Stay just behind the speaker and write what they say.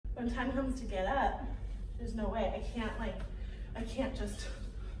when time comes to get up, there's no way. I can't just,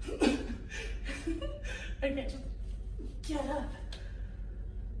 I can't just get up.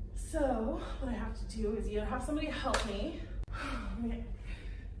 So what I have to do is either have somebody help me.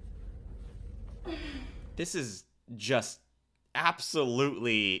 This is just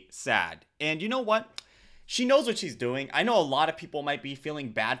absolutely sad. And you know what? She knows what she's doing. I know a lot of people might be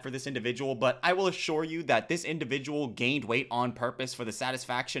feeling bad for this individual, but I will assure you that this individual gained weight on purpose for the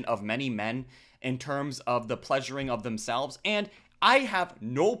satisfaction of many men in terms of the pleasuring of themselves. And I have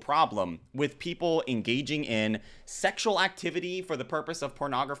no problem with people engaging in sexual activity for the purpose of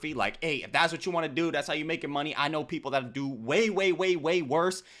pornography. Like, hey, if that's what you want to do, that's how you make your money. I know people that do way, way, way, way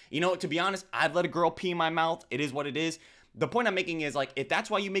worse. You know, to be honest, I've let a girl pee in my mouth. It is what it is. The point I'm making is, like, if that's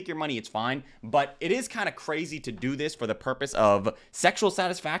why you make your money, it's fine. But it is kind of crazy to do this for the purpose of sexual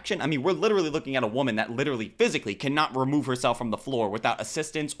satisfaction. I mean, we're literally looking at a woman that literally physically cannot remove herself from the floor without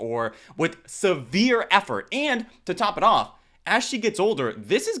assistance or with severe effort. And to top it off, as she gets older,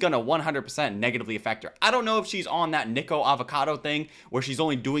 this is going to 100% negatively affect her. I don't know if she's on that Nico avocado thing where she's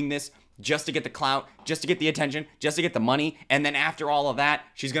only doing this just to get the clout, just to get the attention, just to get the money. And then after all of that,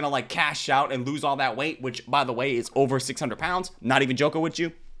 she's going to like cash out and lose all that weight, which by the way is over 600 pounds. Not even joking with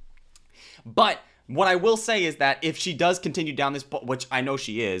you. But what I will say is that if she does continue down this, which I know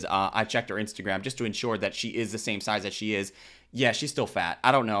she is, I checked her Instagram just to ensure that she is the same size that she is. Yeah, she's still fat.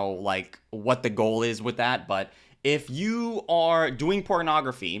 I don't know like what the goal is with that, but if you are doing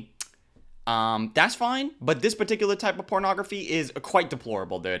pornography, that's fine. But this particular type of pornography is quite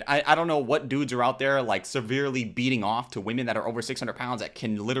deplorable, dude. I don't know what dudes are out there like severely beating off to women that are over 600 pounds that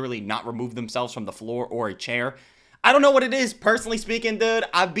can literally not remove themselves from the floor or a chair. I don't know what it is, personally speaking, dude.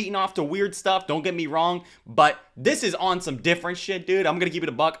 I've beaten off to weird stuff, don't get me wrong, but this is on some different shit, dude. I'm gonna keep it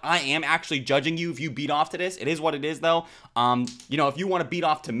a buck. I am actually judging you if you beat off to this. It is what it is, though. You know, if you want to beat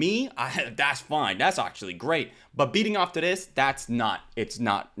off to me, that's fine. That's actually great. But beating off to this, that's not. It's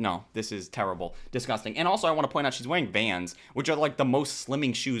not. No, this is terrible, disgusting. And also, I want to point out she's wearing Vans, which are like the most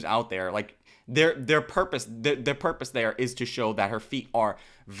slimming shoes out there. Like, their purpose there is to show that her feet are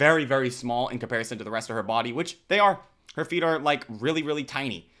very, very small in comparison to the rest of her body, which they are. Her feet are like really, really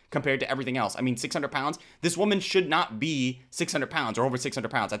tiny compared to everything else. I mean, 600 pounds. This woman should not be 600 pounds or over 600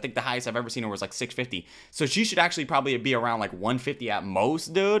 pounds. I think the highest I've ever seen her was like 650. So she should actually probably be around like 150 at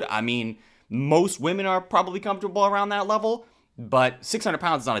most, dude. I mean, most women are probably comfortable around that level, but 600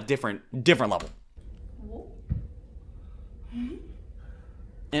 pounds is on a different level.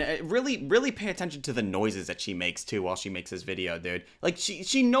 And really pay attention to the noises that she makes, too, while she makes this video, dude. Like,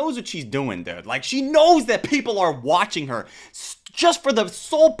 she knows what she's doing, dude. Like, she knows that people are watching her just for the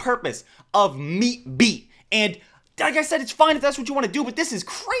sole purpose of meat beat. And like I said, it's fine if that's what you want to do, but this is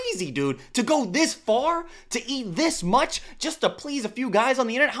crazy, dude. To go this far, to eat this much, just to please a few guys on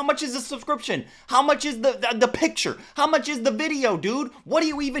the internet. How much is the subscription? How much is the picture? How much is the video, dude? What are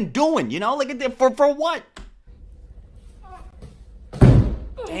you even doing, you know? Like, for what?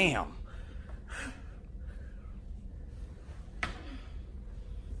 Damn.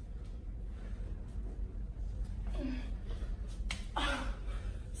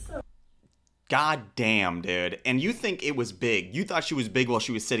 God damn, dude. And you think it was big. You thought she was big while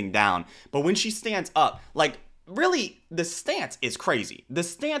she was sitting down. But when she stands up, like, really, the stance is crazy. The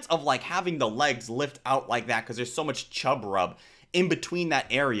stance of, like, having the legs lift out like that because there's so much chub rub in between that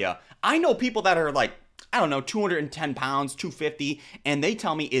area. I know people that are, like, I don't know, 210 pounds, 250, and they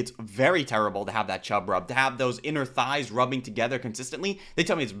tell me it's very terrible to have that chub rub, to have those inner thighs rubbing together consistently. They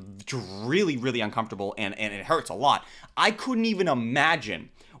tell me it's really, really uncomfortable, and it hurts a lot. I couldn't even imagine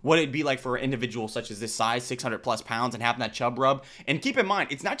what it'd be like for an individual such as this size, 600 plus pounds, and having that chub rub. And keep in mind,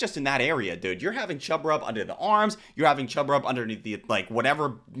 it's not just in that area, dude. You're having chub rub under the arms. You're having chub rub underneath the, like,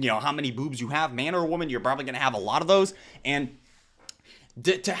 whatever, you know, how many boobs you have, man or woman, you're probably going to have a lot of those. And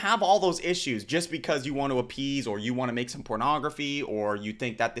to have all those issues just because you want to appease or you want to make some pornography or you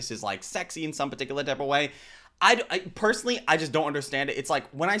think that this is like sexy in some particular type of way, I personally, I just don't understand it. It's like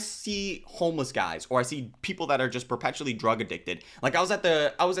when I see homeless guys or I see people that are just perpetually drug addicted. Like I was at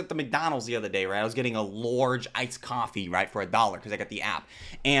the McDonald's the other day, right? I was getting a large iced coffee, right, for $1 because I got the app.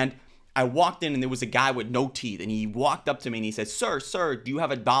 And I walked in and there was a guy with no teeth and he walked up to me and he said, sir, do you have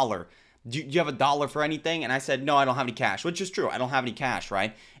 $1? Do you have $1 for anything? And I said, no, I don't have any cash, which is true. I don't have any cash,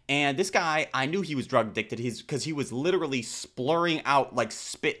 right? And this guy, I knew he was drug addicted because he was literally splurring out like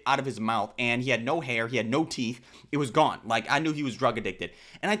spit out of his mouth and he had no hair. He had no teeth. It was gone. Like I knew he was drug addicted.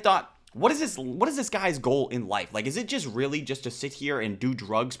 And I thought, What is this guy's goal in life? Like, is it just really just to sit here and do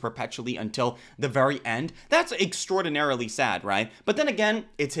drugs perpetually until the very end? That's extraordinarily sad, right? But then again,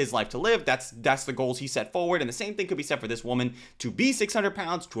 it's his life to live. That's the goals he set forward. And the same thing could be said for this woman, to be 600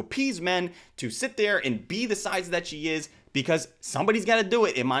 pounds, to appease men, to sit there and be the size that she is, because somebody's got to do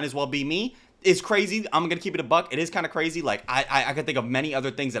it. It might as well be me. It's crazy. I'm going to keep it a buck. It is kind of crazy. Like, I could think of many other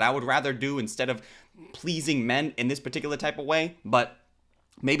things that I would rather do instead of pleasing men in this particular type of way. But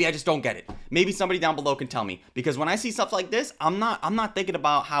maybe I just don't get it. Maybe somebody down below can tell me, because when I see stuff like this, I'm not thinking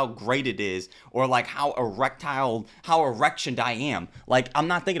about how great it is or like how erectioned I am. Like, I'm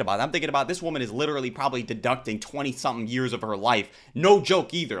not thinking about it. I'm thinking about this woman is literally probably deducting 20 something years of her life. No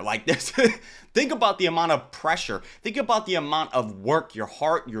joke either. Like this. Think about the amount of pressure. Think about the amount of work your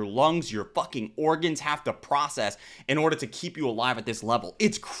heart, your lungs, your fucking organs have to process in order to keep you alive at this level.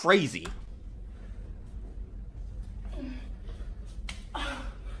 It's crazy.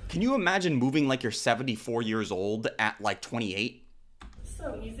 Can you imagine moving like you're 74 years old at like 28?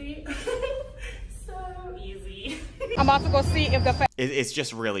 So easy. So easy. I'm about to go see if the It's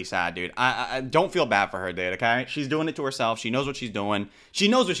just really sad, dude. I don't feel bad for her, dude, okay? She's doing it to herself. She knows what she's doing. She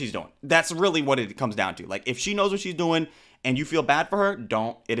knows what she's doing. That's really what it comes down to. Like, if she knows what she's doing and you feel bad for her,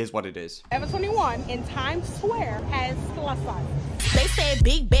 don't. It is what it is. Ever 21 in Times Square has plus size. They said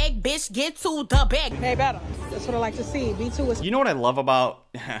big bag, bitch, get to the bag. They better. That's what I like to see. B2 is. You know what I love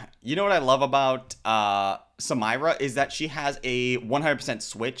about, Samira is that she has a 100%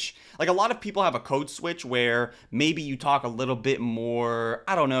 switch. Like, a lot of people have a code switch where maybe you talk a little bit more,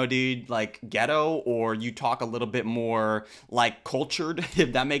 I don't know, dude, like ghetto, or you talk a little bit more like cultured,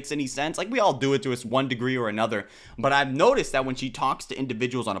 if that makes any sense. Like, we all do it to us one degree or another. But I've noticed that when she talks to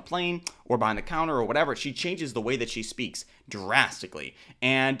individuals on a plane or behind the counter or whatever, she changes the way that she speaks drastically.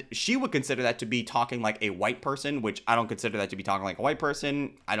 And she would consider that to be talking like a white person, which I don't consider that to be talking like a white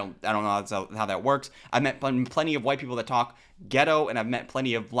person. I don't know how that works. I met plenty of white people that talk ghetto, and I've met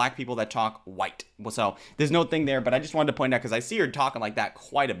plenty of black people that talk white. So there's no thing there, but I just wanted to point out because I see her talking like that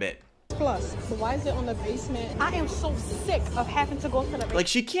quite a bit. Plus, so why is it on the basement? I am so sick of having to go to the basement.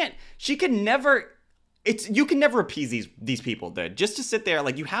 Like, you can never appease these people, dude. Just to sit there,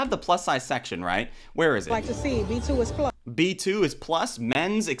 like, you have the plus size section, right? Where is it? Like to see B2 is plus. B2 is plus,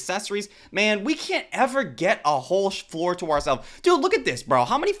 men's, accessories. Man, we can't ever get a whole floor to ourselves. Dude, look at this, bro.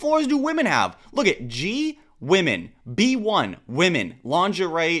 How many floors do women have? Look at G, women. B1, women.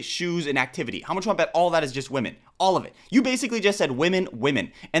 Lingerie, shoes, and activity. How much do I bet all that is just women? All of it. You basically just said women,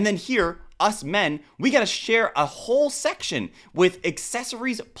 women. And then here, us men, we gotta share a whole section with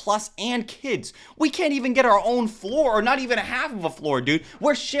accessories, plus, and kids. We can't even get our own floor, or not even a half of a floor, dude.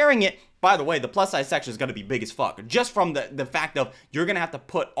 We're sharing it. By the way, the plus size section is going to be big as fuck. Just from the fact of you're going to have to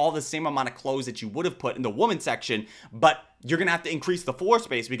put all the same amount of clothes that you would have put in the women's section, but you're going to have to increase the floor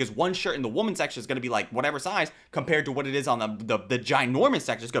space because one shirt in the women's section is going to be like whatever size compared to what it is on the ginormous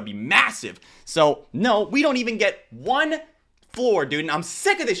section. It's going to be massive. So, no, we don't even get one floor, dude. And I'm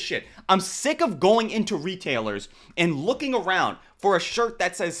sick of this shit. I'm sick of going into retailers and looking around for a shirt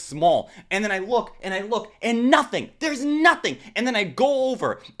that says small, and then I look and nothing. There's nothing. And then I go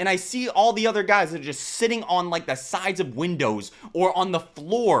over and I see all the other guys that are just sitting on like the sides of windows or on the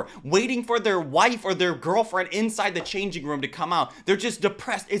floor waiting for their wife or their girlfriend inside the changing room to come out. They're just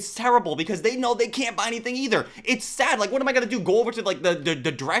depressed. It's terrible because they know they can't buy anything either. It's sad. Like, what am I gonna do? Go over to like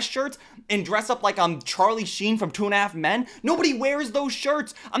the dress shirts and dress up like I'm Charlie Sheen from 2.5 Men? Nobody wears those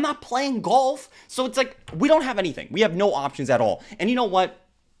shirts. I'm not playing golf. So it's like, we don't have anything. We have no options at all. And you know what?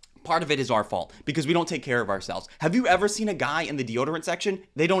 Part of it is our fault because we don't take care of ourselves. Have you ever seen a guy in the deodorant section?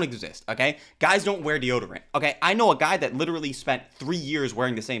 They don't exist, okay? Guys don't wear deodorant, okay? I know a guy that literally spent 3 years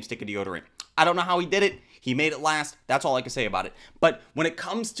wearing the same stick of deodorant. I don't know how he did it. He made it last. That's all I can say about it. But when it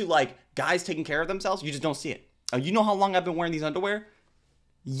comes to like guys taking care of themselves, you just don't see it. You know how long I've been wearing these underwear?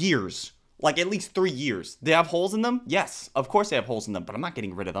 Years. Like at least 3 years. They have holes in them? Yes, of course they have holes in them, but I'm not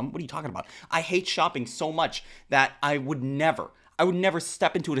getting rid of them. What are you talking about? I hate shopping so much that I would never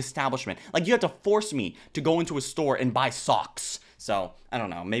step into an establishment. Like, you have to force me to go into a store and buy socks. So, I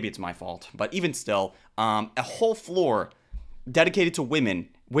don't know. Maybe it's my fault. But even still, a whole floor dedicated to women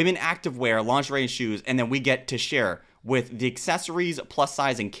activewear, lingerie, and shoes, and then we get to share with the accessories, plus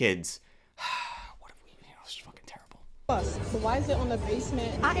size, and kids. What if we, it's fucking terrible. Plus, so why is it on the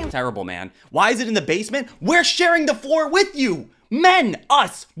basement? I am terrible, man. Why is it in the basement? We're sharing the floor with you. Men,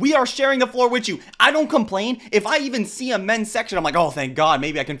 us, we are sharing the floor with you. I don't complain. If I even see a men's section, I'm like, oh, thank God,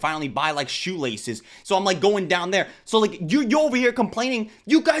 maybe I can finally buy like shoelaces. So I'm like going down there. So like you're over here complaining,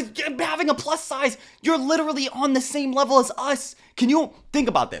 you guys having a plus size, you're literally on the same level as us. Can you think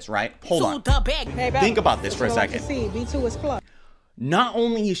about this, right? Hold on. Think about this for a second. B2 is plus. not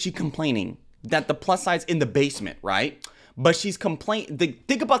only is she complaining that the plus size in the basement, right? But she's complaining.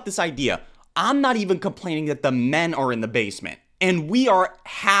 Think about this idea. I'm not even complaining that the men are in the basement. And we are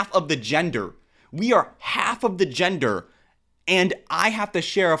half of the gender. We are half of the gender. And I have to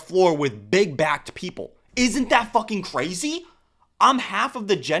share a floor with big-backed people. Isn't that fucking crazy? I'm half of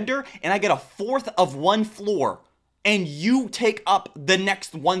the gender and I get a fourth of one floor. And you take up the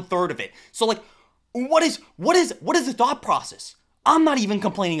next 1/3 of it. So like, what is the thought process? I'm not even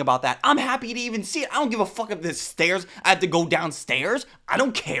complaining about that. I'm happy to even see it. I don't give a fuck if there's stairs. I have to go downstairs. I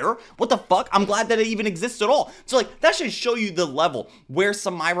don't care. What the fuck? I'm glad that it even exists at all. So like, that should show you the level where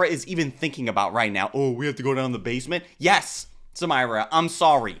Samira is even thinking about right now. Oh, we have to go down the basement? Yes, Samira, I'm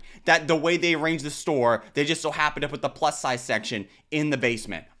sorry that the way they arranged the store, they just so happen to put the plus size section in the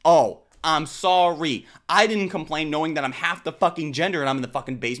basement. Oh, I'm sorry. I didn't complain knowing that I'm half the fucking gender and I'm in the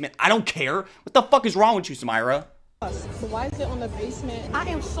fucking basement. I don't care. What the fuck is wrong with you, Samira? So why is it on the basement? I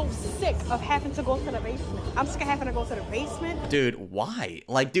am so sick of having to go to the basement. I'm sick of having to go to the basement. Dude, why?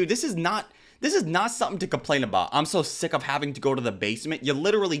 Like, dude, this is not something to complain about. I'm so sick of having to go to the basement. You're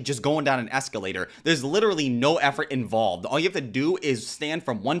literally just going down an escalator. There's literally no effort involved. All you have to do is stand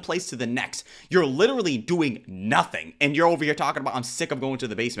from one place to the next. You're literally doing nothing. And you're over here talking about, I'm sick of going to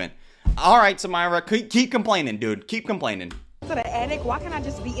the basement. All right, Samira, keep complaining, dude. Keep complaining. To the attic? Why can't I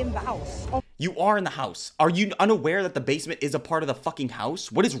just be in the house? You are in the house. Are you unaware that the basement is a part of the fucking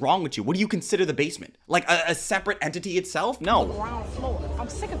house? What is wrong with you? What do you consider the basement? Like a separate entity itself? No. Ground floor. I'm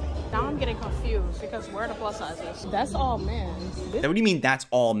sick of it. Now I'm getting confused because where are the plus sizes? That's all men's. What do you mean that's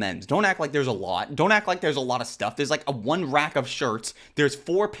all men's? Don't act like there's a lot. Don't act like there's a lot of stuff. There's like one rack of shirts. There's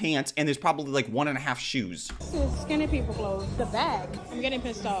 4 pants and there's probably like 1.5 shoes. This is skinny people clothes. The bag. I'm getting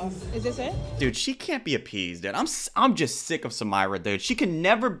pissed off. Is this it? Dude, she can't be appeased, dude. I'm just sick of Samira, dude. She can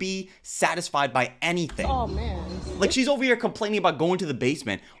never be satisfied by anything. Oh man. Like, she's over here complaining about going to the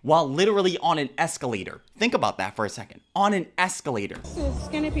basement while literally on an escalator. Think about that for a second. On an escalator. This is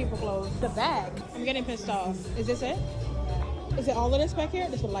skinny people clothes. The bag. I'm getting pissed off. Is this it? Is it all of this back here?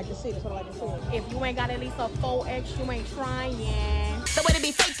 This what I like to see. This what I like to see. If you ain't got at least a 4X, you ain't trying. The way to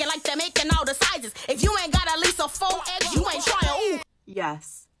be faking like they're making all the sizes. If you ain't got at least a 4X, you ain't trying. Ooh.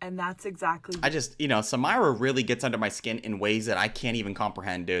 Yes. And that's exactly. I just, Samira really gets under my skin in ways that I can't even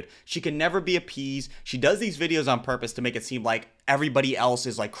comprehend, dude. She can never be appeased. She does these videos on purpose to make it seem like everybody else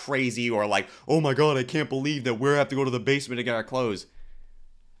is like crazy or like, oh my god, I can't believe that we have to go to the basement to get our clothes.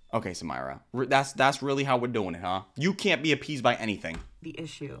 Okay, Samira, that's really how we're doing it, huh? You can't be appeased by anything. The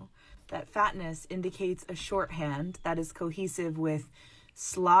issue that fatness indicates a shorthand that is cohesive with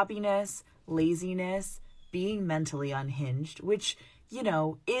slobbiness, laziness, being mentally unhinged, which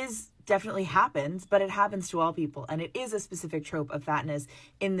is definitely happens, but it happens to all people. And it is a specific trope of fatness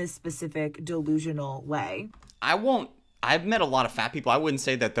in this specific delusional way. I've met a lot of fat people. I wouldn't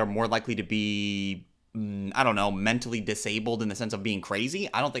say that they're more likely to be, I don't know, mentally disabled in the sense of being crazy.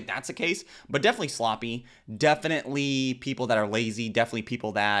 I don't think that's the case, but definitely sloppy. Definitely people that are lazy. Definitely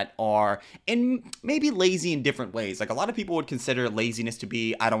people that are maybe lazy in different ways. Like a lot of people would consider laziness to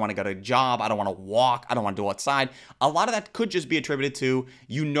be, I don't want to go to a job. I don't want to walk. I don't want to go outside. A lot of that could just be attributed to,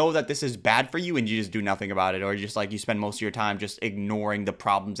 that this is bad for you and you just do nothing about it. Or just like you spend most of your time just ignoring the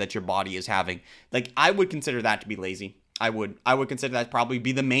problems that your body is having. Like I would consider that to be lazy. I would consider that probably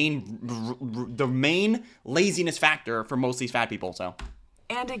be the main laziness factor for most of these fat people. So,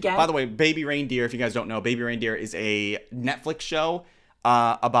 and again, by the way, Baby Reindeer, if you guys don't know, Baby Reindeer is a Netflix show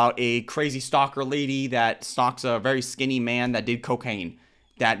about a crazy stalker lady that stalks a very skinny man that did cocaine,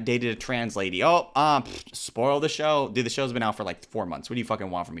 that dated a trans lady. Spoil the show. Dude, the show's been out for like 4 months. What do you fucking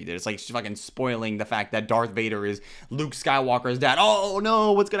want from me, dude? It's like fucking spoiling the fact that Darth Vader is Luke Skywalker's dad. Oh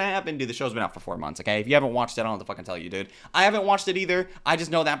no, what's gonna happen? Dude, the show's been out for 4 months, okay? If you haven't watched it, I don't know what to fucking tell you, dude. I haven't watched it either. I just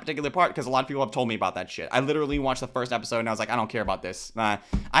know that particular part because a lot of people have told me about that shit. I literally watched the first episode and I was like, I don't care about this. I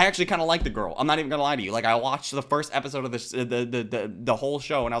actually kind of like the girl. I'm not even gonna lie to you. Like, I watched the first episode of this, the whole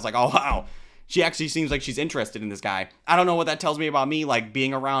show and I was like, oh wow. She actually seems like she's interested in this guy. I don't know what that tells me about me, like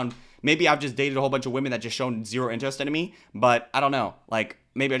being around. Maybe I've just dated a whole bunch of women that just shown zero interest in me, but I don't know. Like,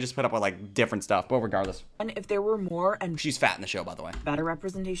 maybe I just put up with like different stuff, but regardless. And if there were more and she's fat in the show, by the way, better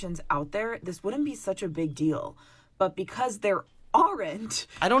representations out there, this wouldn't be such a big deal. But because there aren't.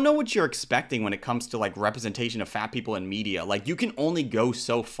 I don't know what you're expecting when it comes to like representation of fat people in media. Like, you can only go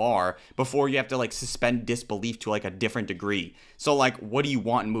so far before you have to like suspend disbelief to like a different degree. So like, what do you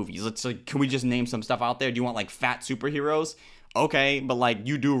want in movies? Can we just name some stuff out there? Do you want like fat superheroes? okay, but like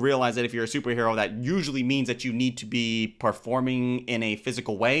you do realize that if you're a superhero, that usually means that you need to be performing in a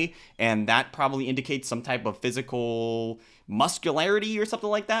physical way, and that probably indicates some type of physical muscularity or something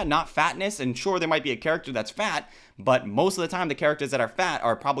like that, not fatness. And sure, there might be a character that's fat, but most of the time the characters that are fat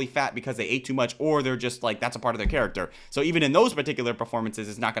are probably fat because they ate too much, or they're just like, that's a part of their character. So even in those particular performances,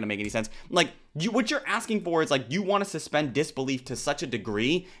 it's not going to make any sense. Like, what you're asking for is like, you want to suspend disbelief to such a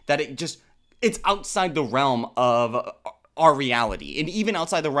degree that it's outside the realm of our reality, and even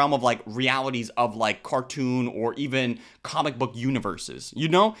outside the realm of like realities of like cartoon or even comic book universes, you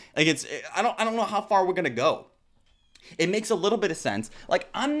know? Like, I don't know how far we're going to go. It makes a little bit of sense. Like,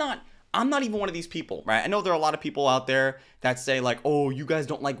 I'm not even one of these people, right? I know there are a lot of people out there that say like, oh, you guys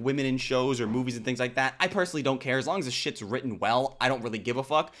don't like women in shows or movies and things like that. I personally don't care. As long as the shit's written well, I don't really give a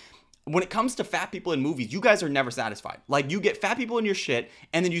fuck. When it comes to fat people in movies, you guys are never satisfied. Like, you get fat people in your shit,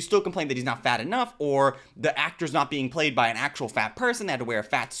 and then you still complain that he's not fat enough, or the actor's not being played by an actual fat person. They had to wear a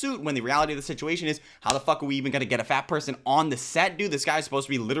fat suit, when the reality of the situation is, how the fuck are we even gonna get a fat person on the set, dude? This guy's supposed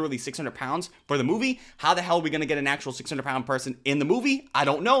to be literally 600 pounds for the movie. How the hell are we gonna get an actual 600-pound person in the movie? I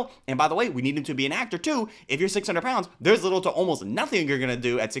don't know. And by the way, we need him to be an actor too. If you're 600 pounds, there's little to almost nothing you're gonna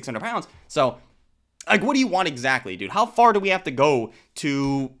do at 600 pounds. So, like, what do you want exactly, dude? How far do we have to go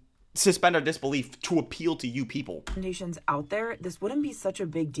to suspend our disbelief to appeal to you people? Recommendations out there, this wouldn't be such a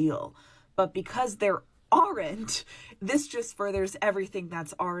big deal. But because there aren't, this just furthers everything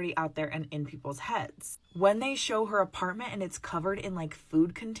that's already out there and in people's heads. When they show her apartment and it's covered in like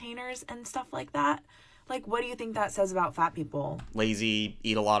food containers and stuff like that, like, what do you think that says about fat people? Lazy,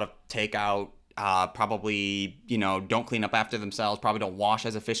 eat a lot of takeout, probably, you know, don't clean up after themselves, probably don't wash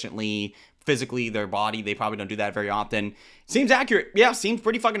as efficiently. Physically, their body, they probably don't do that very often. Seems accurate. Yeah, seems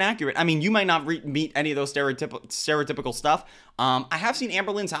pretty fucking accurate. I mean, you might not meet any of those stereotypical stuff. I have seen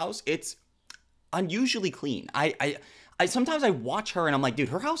Amberlynn's house. It's unusually clean. I sometimes I watch her and I'm like, dude,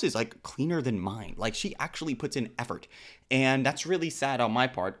 her house is like cleaner than mine. Like, she actually puts in effort. And that's really sad on my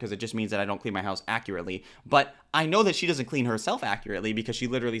part, because it just means that I don't clean my house accurately. But I know that she doesn't clean herself accurately, because she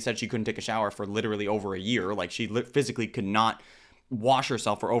literally said she couldn't take a shower for literally over a year. Like, she physically could not wash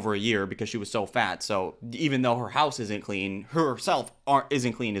herself for over a year because she was so fat. So even though her house isn't clean, herself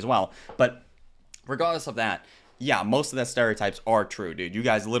isn't clean as well. But regardless of that, yeah, most of the stereotypes are true, dude. You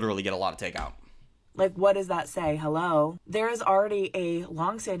guys literally get a lot of takeout. Like, what does that say? Hello? There is already a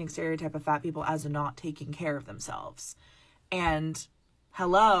long-standing stereotype of fat people as not taking care of themselves. And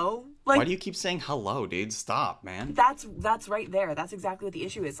hello? Like, why do you keep saying hello, dude? Stop, man. That's right there. That's exactly what the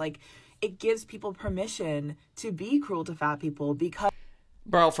issue is. Like, it gives people permission to be cruel to fat people because...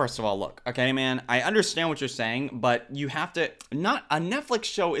 Bro, first of all, look, okay, man, I understand what you're saying, but you have to... Not a Netflix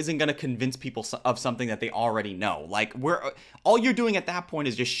show isn't going to convince people of something that they already know. Like, all you're doing at that point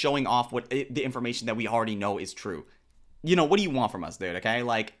is just showing off the information that we already know is true. You know, what do you want from us, dude, okay?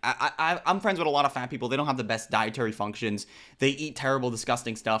 Like, I'm friends with a lot of fat people. They don't have the best dietary functions. They eat terrible,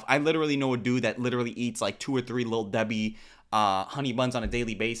 disgusting stuff. I literally know a dude that literally eats, like, 2 or 3 Little Debbie honey buns on a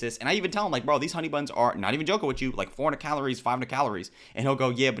daily basis. And I even tell him, like, bro, these honey buns are, not even joking with you, like 400 calories, 500 calories. And he'll go,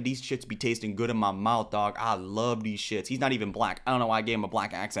 yeah, but these shits be tasting good in my mouth, dog. I love these shits. He's not even black. I don't know why I gave him a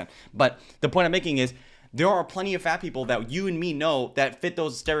black accent. But the point I'm making is, there are plenty of fat people that you and me know that fit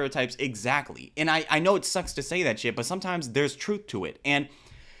those stereotypes exactly. And I know it sucks to say that shit, but sometimes there's truth to it. And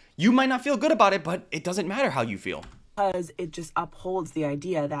you might not feel good about it, but it doesn't matter how you feel. Because it just upholds the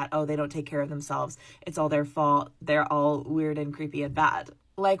idea that, oh, they don't take care of themselves. It's all their fault. They're all weird and creepy and bad.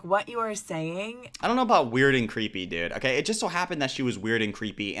 Like, what you are saying... I don't know about weird and creepy, dude, okay? It just so happened that she was weird and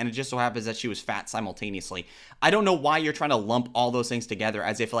creepy, and it just so happens that she was fat simultaneously. I don't know why you're trying to lump all those things together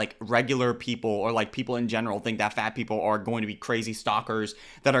as if, like, regular people or, like, people in general think that fat people are going to be crazy stalkers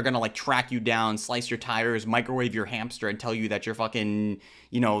that are going to, like, track you down, slice your tires, microwave your hamster, and tell you that you're fucking,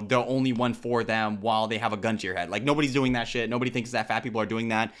 you know, the only one for them while they have a gun to your head. Like, nobody's doing that shit. Nobody thinks that fat people are doing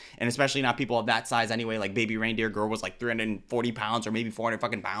that, and especially not people of that size anyway. Like, Baby Reindeer Girl was, like, 340 pounds or maybe 400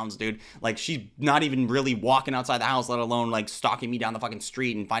 fucking pounds, dude. Like, she's not even really walking outside the house, let alone, like, stalking me down the fucking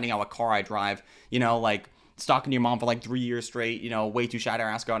street and finding out what car I drive, you know, like, stalking your mom for, like, 3 years straight, you know, way too shy to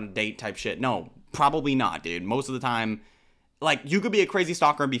ask her on a date type shit. No, probably not, dude. Most of the time, like, you could be a crazy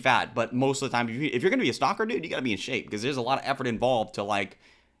stalker and be fat, but most of the time, if you're gonna be a stalker, dude, you gotta be in shape, because there's a lot of effort involved to, like,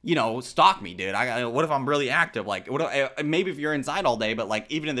 you know, stalk me, dude. What if I'm really active? Like, maybe if you're inside all day, but, like,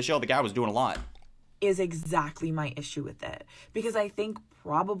 even in the show, the guy was doing a lot. Is exactly my issue with it. Because I think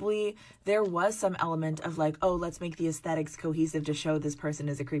probably there was some element of, like, oh, let's make the aesthetics cohesive to show this person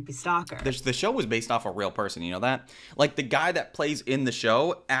is a creepy stalker. The show was based off a real person, you know that? Like, the guy that plays in the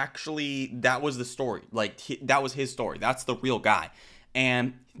show, actually, that was the story. Like, that was his story. That's the real guy.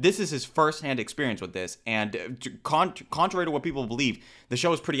 And this is his first-hand experience with this. And contrary to what people believe, the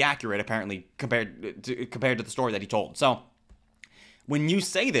show is pretty accurate, apparently, compared to the story that he told. So when you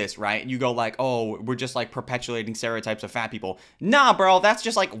say this, right, you go like, oh, we're just like perpetuating stereotypes of fat people. Nah, bro, that's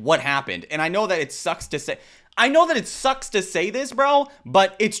just like what happened. And I know that it sucks to say this, bro,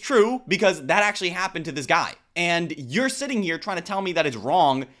 but it's true because that actually happened to this guy. And you're sitting here trying to tell me that it's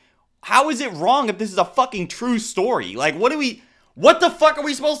wrong. How is it wrong if this is a fucking true story? Like, what the fuck are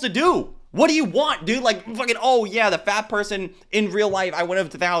we supposed to do? What do you want, dude? Like, fucking, oh yeah, the fat person in real life, I went up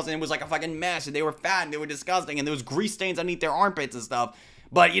to the house and it was like a fucking mess and they were fat and they were disgusting and there was grease stains underneath their armpits and stuff.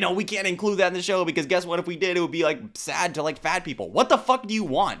 But, you know, we can't include that in the show because guess what? If we did, it would be like sad to like fat people. What the fuck do you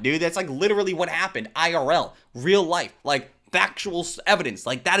want, dude? That's like literally what happened. IRL, real life, like factual evidence.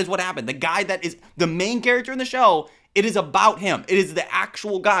 Like that is what happened. The guy that is the main character in the show, it is about him. It is the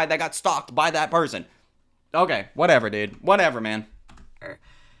actual guy that got stalked by that person. Okay, whatever, dude. Whatever, man.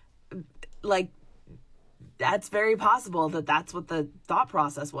 Like, that's very possible that that's what the thought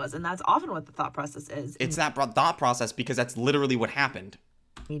process was, and that's often what the thought process is. It's that thought process because that's literally what happened.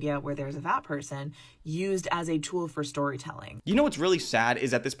 Media where there's a fat person used as a tool for storytelling. You know what's really sad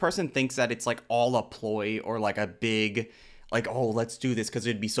is that this person thinks that it's like all a ploy or like a big, like, oh, let's do this because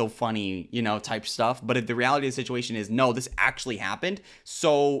it'd be so funny, you know, type stuff. But the reality of the situation is, no, this actually happened.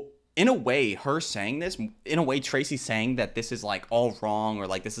 So in a way, her saying this, in a way, Tracy saying that this is like all wrong or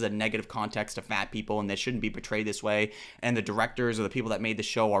like this is a negative context to fat people and they shouldn't be portrayed this way. And the directors or the people that made the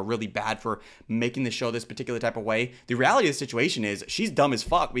show are really bad for making the show this particular type of way. The reality of the situation is she's dumb as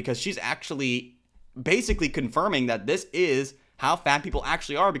fuck because she's actually basically confirming that this is how fat people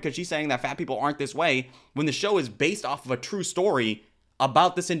actually are because she's saying that fat people aren't this way when the show is based off of a true story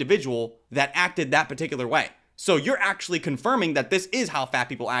about this individual that acted that particular way. So you're actually confirming that this is how fat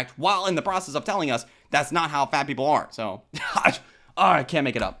people act while in the process of telling us that's not how fat people are. So I can't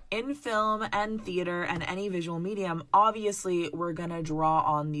make it up. In film and theater and any visual medium, obviously we're going to draw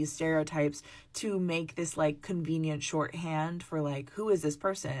on these stereotypes to make this like convenient shorthand for like, who is this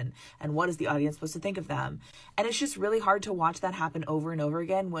person and what is the audience supposed to think of them? And it's just really hard to watch that happen over and over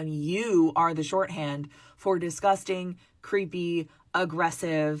again when you are the shorthand for disgusting, creepy,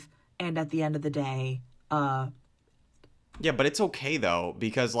 aggressive, and at the end of the day, yeah, but it's okay though,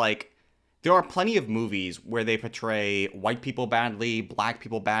 because like there are plenty of movies where they portray white people badly, black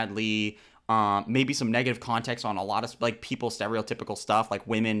people badly, maybe some negative context on a lot of like people stereotypical stuff like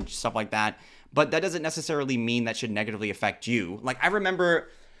women, stuff like that. But that doesn't necessarily mean that should negatively affect you. Like I remember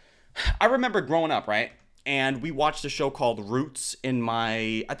growing up, right? And we watched a show called Roots in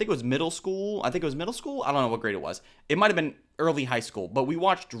I think it was middle school. I don't know what grade it was. It might have been early high school, but we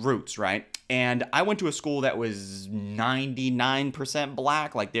watched Roots, right? And I went to a school that was 99%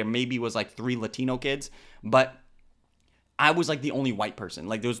 black. Like there maybe was like 3 Latino kids, but I was like the only white person.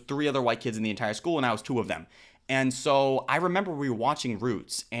 Like there was 3 other white kids in the entire school and I was 2 of them. And so I remember we were watching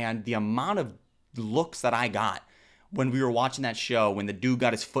Roots and the amount of looks that I got when we were watching that show, when the dude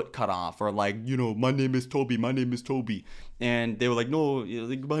got his foot cut off, or like, you know, my name is Toby. And they were like, no,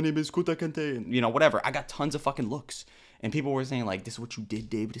 like, my name is Kuta Kante, and, you know, whatever. I got tons of fucking looks. And people were saying like, this is what you did,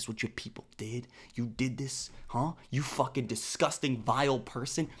 Dave. This is what your people did. You did this, huh? You fucking disgusting, vile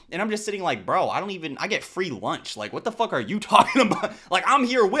person. And I'm just sitting like, bro, I get free lunch. Like, what the fuck are you talking about? Like,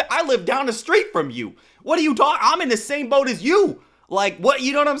 I live down the street from you. What are you talking? I'm in the same boat as you. Like, what,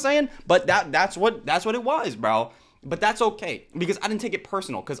 you know what I'm saying? But that's what it was, bro. But that's okay, because I didn't take it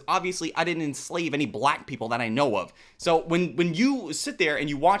personal, because obviously I didn't enslave any black people that I know of. So when you sit there and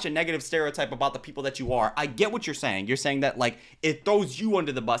you watch a negative stereotype about the people that you are, I get what you're saying. You're saying that, like, it throws you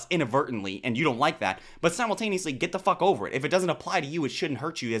under the bus inadvertently, and you don't like that. But simultaneously, get the fuck over it. If it doesn't apply to you, it shouldn't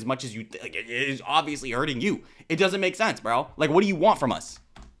hurt you as much as like, it is obviously hurting you. It doesn't make sense, bro. Like, what do you want from us?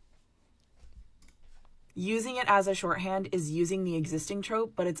 Using it as a shorthand is using the existing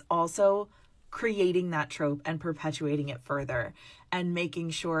trope, but it's also creating that trope and perpetuating it further and making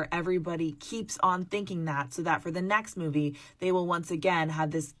sure everybody keeps on thinking that, so that for the next movie they will once again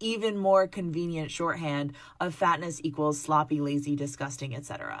have this even more convenient shorthand of fatness equals sloppy, lazy, disgusting,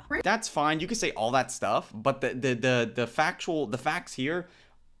 etc. That's fine. You can say all that stuff, but the facts here,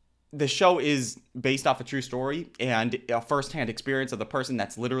 the show is based off a true story and a first-hand experience of the person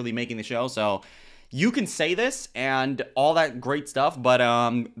that's literally making the show. So you can say this and all that great stuff, but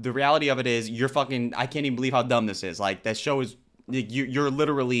the reality of it is you're fucking, I can't even believe how dumb this is. Like, that show is, you're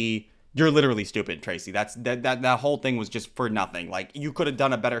literally stupid, Tracy. That whole thing was just for nothing. Like, you could have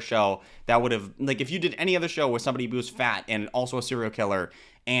done a better show that would have, like, if you did any other show where somebody who was fat and also a serial killer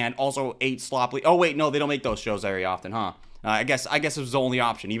and also ate sloppily. Oh wait, no, they don't make those shows very often, huh? I guess it was the only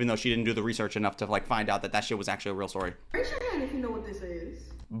option, even though she didn't do the research enough to like find out that that shit was actually a real story. Raise your hand if you know what this is.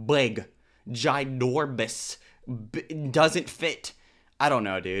 Big, ginormous, doesn't fit. I don't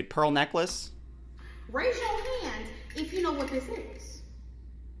know, dude. Pearl necklace? Raise your hand if you know what this is.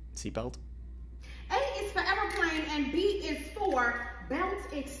 Seatbelt? A is for airplane and B is for belt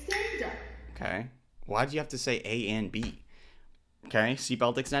extender. Okay. Why'd you have to say A and B? Okay,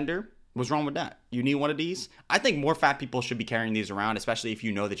 seatbelt extender? What's wrong with that? You need one of these? I think more fat people should be carrying these around, especially if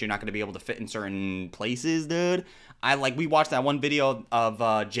you know that you're not going to be able to fit in certain places, dude. We watched that one video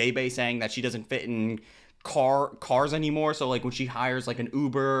of J-Bay saying that she doesn't fit in cars anymore. So like when she hires like an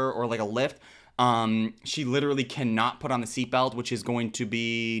Uber or like a Lyft, she literally cannot put on the seatbelt, which is going to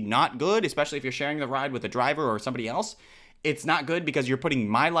be not good, especially if you're sharing the ride with a driver or somebody else. It's not good because you're putting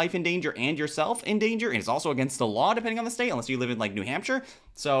my life in danger and yourself in danger. And it's also against the law, depending on the state, unless you live in like New Hampshire.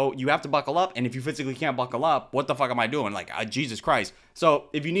 So you have to buckle up. And if you physically can't buckle up, what the fuck am I doing? Like, Jesus Christ. So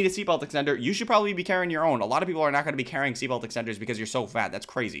if you need a seatbelt extender, you should probably be carrying your own. A lot of people are not going to be carrying seatbelt extenders because you're so fat. That's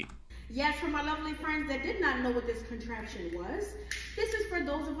crazy. Yes, for my lovely friends that did not know what this contraption was, this is for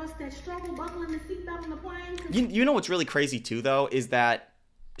those of us that struggle buckling the seatbelt on the plane. You know what's really crazy too, though, is that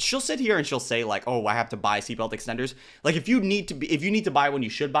she'll sit here and she'll say like, oh, I have to buy seatbelt extenders. Like if you need to buy one, you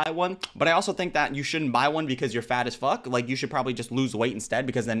should buy one. But I also think that you shouldn't buy one because you're fat as fuck. Like you should probably just lose weight instead,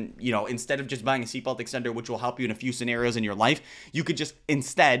 because then, you know, instead of just buying a seatbelt extender, which will help you in a few scenarios in your life, you could just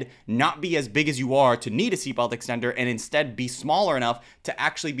instead not be as big as you are to need a seatbelt extender, and instead be smaller enough to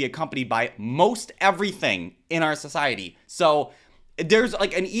actually be accompanied by most everything in our society. So there's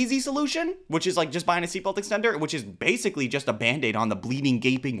like an easy solution, which is like just buying a seatbelt extender, which is basically just a band-aid on the bleeding,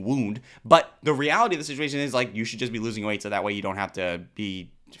 gaping wound. But the reality of the situation is like you should just be losing weight so that way you don't have to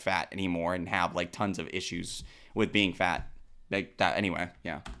be fat anymore and have like tons of issues with being fat. Like that anyway,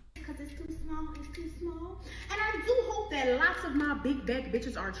 yeah. Because it's too small, it's too small. And I do hope that lots of my big back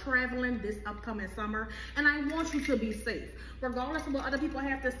bitches are traveling this upcoming summer. And I want you to be safe. Regardless of what other people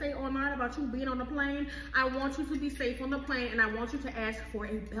have to say online about you being on the plane, I want you to be safe on the plane, and I want you to ask for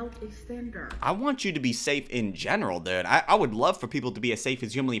a belt extender. I want you to be safe in general, dude. I would love for people to be as safe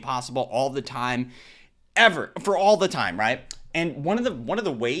as humanly possible all the time, for all the time, right? And one of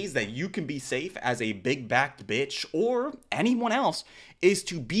the ways that you can be safe as a big-backed bitch or anyone else is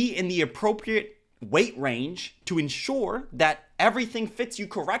to be in the appropriate weight range to ensure that everything fits you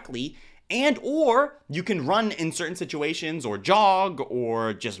correctly, and or you can run in certain situations or jog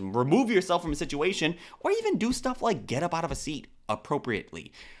or just remove yourself from a situation, or even do stuff like get up out of a seat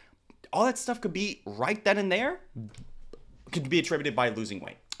appropriately. All that stuff could be right then and there, could be attributed by losing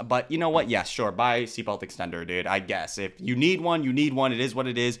weight. But you know what? Yes, sure. Buy seatbelt extender, dude. I guess if you need one, you need one. It is what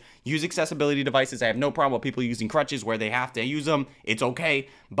it is. Use accessibility devices. I have no problem with people using crutches where they have to use them. It's okay.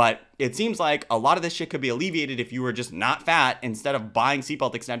 But it seems like a lot of this shit could be alleviated if you were just not fat, instead of buying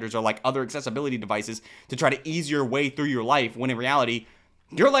seatbelt extenders or like other accessibility devices to try to ease your way through your life, when in reality,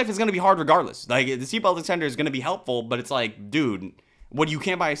 your life is going to be hard regardless. Like the seatbelt extender is going to be helpful, but it's like, dude, you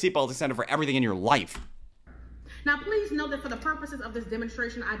can't buy a seatbelt extender for everything in your life. Now, please know that for the purposes of this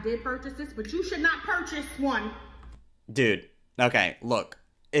demonstration, I did purchase this, but you should not purchase one. Dude, okay, look.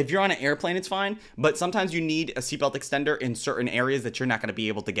 If you're on an airplane, it's fine, but sometimes you need a seatbelt extender in certain areas that you're not going to be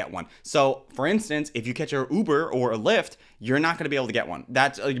able to get one. So, for instance, if you catch an Uber or a Lyft, you're not going to be able to get one.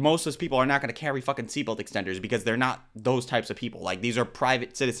 That's most of those people are not going to carry fucking seatbelt extenders because they're not those types of people. Like, these are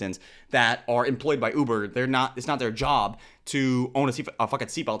private citizens that are employed by Uber. It's not their job to own a fucking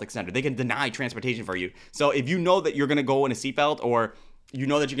seatbelt extender. They can deny transportation for you. So, if you know that you're going to go in a seatbelt, or you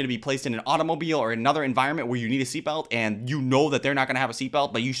know that you're going to be placed in an automobile or another environment where you need a seatbelt, and you know that they're not going to have a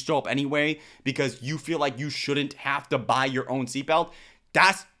seatbelt, but you show up anyway because you feel like you shouldn't have to buy your own seatbelt,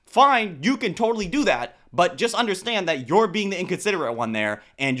 that's fine. You can totally do that, but just understand that you're being the inconsiderate one there,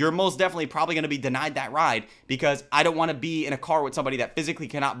 and you're most definitely probably going to be denied that ride, because I don't want to be in a car with somebody that physically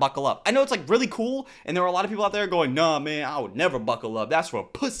cannot buckle up. I know it's like really cool, and there are a lot of people out there going, nah, man, I would never buckle up. That's for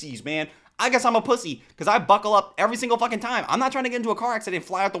pussies, man. I guess I'm a pussy because I buckle up every single fucking time. I'm not trying to get into a car accident and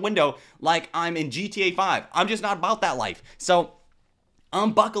fly out the window like I'm in GTA 5. I'm just not about that life. So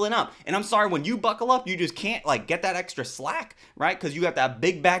I'm buckling up. And I'm sorry, when you buckle up, you just can't like get that extra slack, right? Because you got that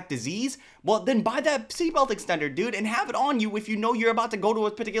big back disease. Well, then buy that seatbelt extender, dude, and have it on you if you know you're about to go to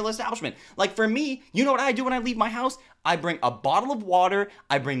a particular establishment. Like for me, you know what I do when I leave my house? I bring a bottle of water,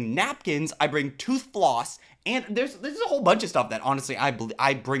 I bring napkins, I bring tooth floss, and there's a whole bunch of stuff that honestly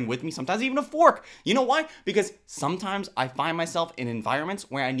I bring with me, sometimes even a fork. You know why? Because sometimes I find myself in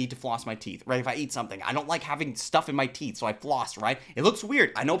environments where I need to floss my teeth, right? If I eat something, I don't like having stuff in my teeth, so I floss, right? It looks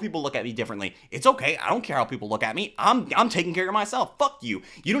weird. I know people look at me differently. It's okay. I don't care how people look at me. I'm taking care of myself. Fuck you.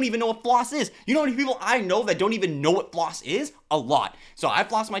 You don't even know what floss is. You know how many people I know that don't even know what floss is? A lot. So I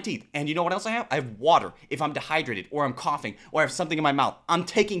floss my teeth. And you know what else I have? I have water. If I'm dehydrated or I'm coughing or I have something in my mouth, I'm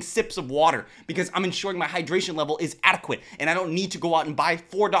taking sips of water because I'm ensuring my hydration level is adequate and I don't need to go out and buy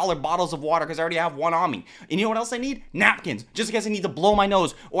 $4 bottles of water because I already have one on me. And you know what else I need? Napkins. Just in case I need to blow my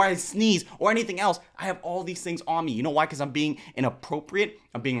nose or I sneeze or anything else, I have all these things on me. You know why? Because I'm being inappropriate,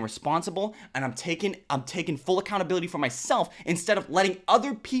 I'm being responsible, and I'm taking full accountability for myself instead of letting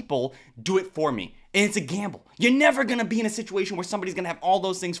other people do it for me. And it's a gamble. You're never gonna be in a situation where somebody's gonna have all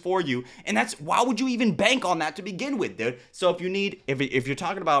those things for you. And why would you even bank on that to begin with, dude? So if you're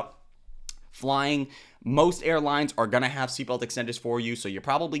talking about flying, most airlines are gonna have seatbelt extenders for you, so you're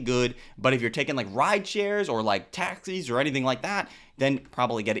probably good. But if you're taking like ride shares or like taxis or anything like that, then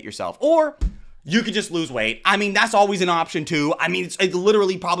probably get it yourself. Or you could just lose weight. I mean, that's always an option too. I mean, it's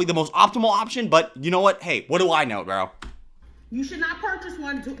literally probably the most optimal option, but you know what? Hey, what do I know, bro? You should not purchase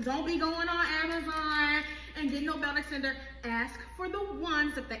one. Don't be going on Amazon and get no belt extender. Ask for the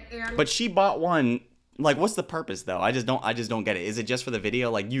ones that the airline. But she bought one. Like, what's the purpose though? I just don't get it. Is it just for the video?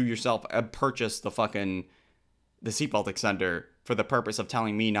 Like, you yourself purchased the seatbelt extender for the purpose of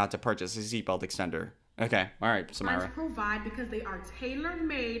telling me not to purchase a seatbelt extender? Okay, all right, Samara. Provide because they are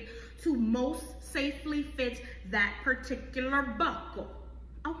tailor-made to most safely fit that particular buckle.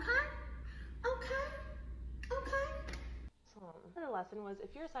 Okay. Another lesson was, if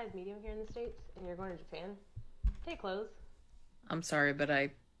you're a size medium here in the States and you're going to Japan, take clothes. I'm sorry, but I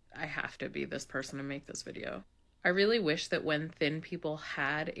have to be this person to make this video. I really wish that when thin people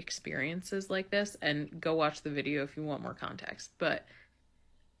had experiences like this, and go watch the video if you want more context, but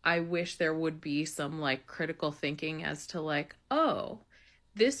I wish there would be some like critical thinking as to like, oh,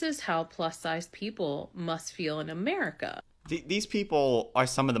 this is how plus size people must feel in America. These people are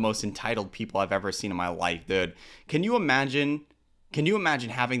some of the most entitled people I've ever seen in my life, dude. Can you imagine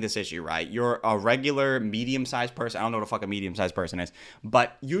having this issue, right? You're a regular medium-sized person. I don't know what the fuck a medium-sized person is.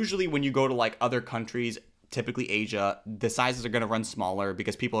 But usually when you go to like other countries, typically Asia, the sizes are going to run smaller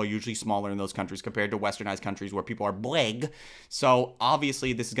because people are usually smaller in those countries compared to westernized countries where people are big. So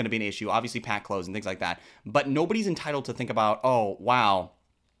obviously this is going to be an issue. Obviously pack clothes and things like that. But nobody's entitled to think about, oh, wow,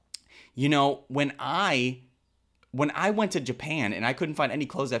 you know, when I went to Japan and I couldn't find any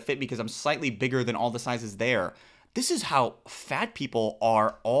clothes that fit because I'm slightly bigger than all the sizes there. This is how fat people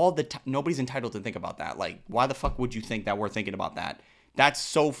are all the time. Nobody's entitled to think about that. Like, why the fuck would you think that we're thinking about that? That's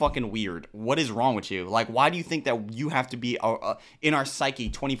so fucking weird. What is wrong with you? Like, why do you think that you have to be in our psyche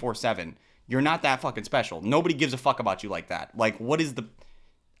 24/7? You're not that fucking special. Nobody gives a fuck about you like that. Like, what is the...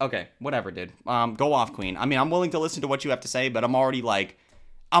 Okay, whatever, dude. Go off, queen. I mean, I'm willing to listen to what you have to say, but I'm already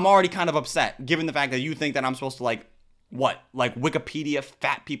kind of upset, given the fact that you think that I'm supposed to, like, what? Like, Wikipedia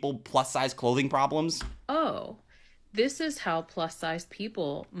fat people plus-size clothing problems? Oh, this is how plus-size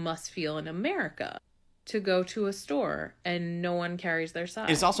people must feel in America. To go to a store and no one carries their size.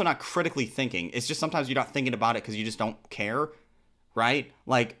 It's also not critically thinking. It's just sometimes you're not thinking about it because you just don't care, right?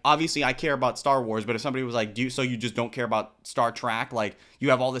 Like, obviously I care about Star Wars, but if somebody was like, so you just don't care about Star Trek? Like, you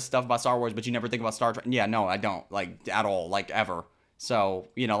have all this stuff about Star Wars, but you never think about Star Trek? Yeah, no, I don't. Like, at all. Like, ever. So,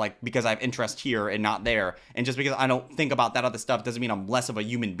 you know, like, because I have interest here and not there, and just because I don't think about that other stuff doesn't mean I'm less of a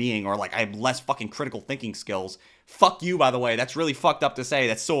human being or, like, I have less fucking critical thinking skills. Fuck you, by the way. That's really fucked up to say.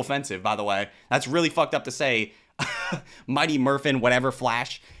 That's so offensive, by the way. That's really fucked up to say. Mighty Murphin, whatever,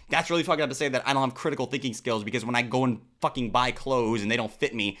 Flash. That's really fucked up to say that I don't have critical thinking skills because when I go and fucking buy clothes and they don't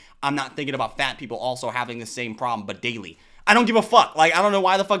fit me, I'm not thinking about fat people also having the same problem, but daily. I don't give a fuck. Like, I don't know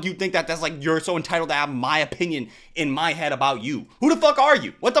why the fuck you think that that's like, you're so entitled to have my opinion in my head about you. Who the fuck are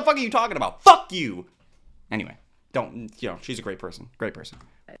you? What the fuck are you talking about? Fuck you. Anyway, she's a great person. Great person.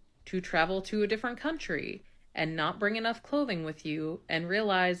 To travel to a different country and not bring enough clothing with you and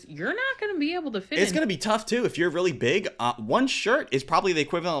realize you're not going to be able to fit It's going to be tough too if you're really big. One shirt is probably the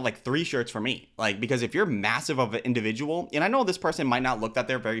equivalent of like 3 shirts for me. Like, because if you're massive of an individual, and I know this person might not look that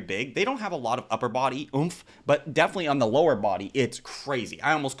they're very big, they don't have a lot of upper body oomph, but definitely on the lower body, it's crazy.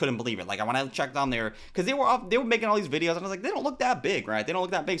 I almost couldn't believe it. Like, when I checked on there, because they were making all these videos, and I was like, they don't look that big, right? They don't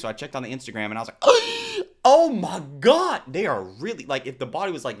look that big. So I checked on the Instagram, and I was like, oh my God, they are really, like, if the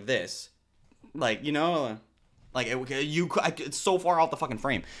body was like this, like, you know... Like, it's so far out the fucking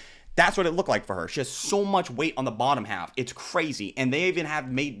frame. That's what it looked like for her. She has so much weight on the bottom half. It's crazy. And they even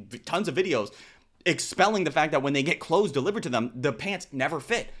have made tons of videos expelling the fact that when they get clothes delivered to them, the pants never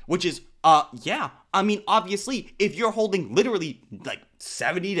fit, which is, yeah. I mean, obviously, if you're holding literally like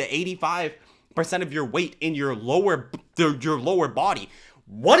 70 to 85% of your weight in your lower body,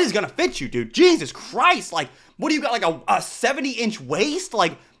 what is gonna fit you, dude? Jesus Christ! Like, what do you got? Like a 70-inch waist?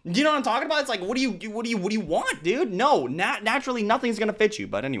 Like, you know what I'm talking about? It's like, what do you want, dude? No, naturally, nothing's gonna fit you.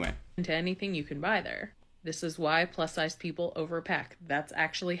 But anyway, into anything you can buy there. This is why plus size people overpack. That's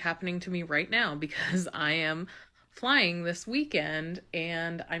actually happening to me right now because I am flying this weekend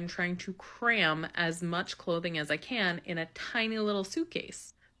and I'm trying to cram as much clothing as I can in a tiny little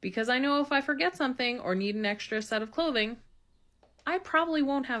suitcase. Because I know if I forget something or need an extra set of clothing, I probably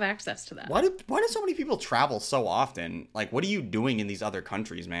won't have access to that. Why do so many people travel so often? Like, what are you doing in these other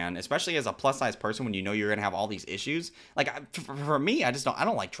countries, man? Especially as a plus size person, when you know you're gonna have all these issues. Like, for me, I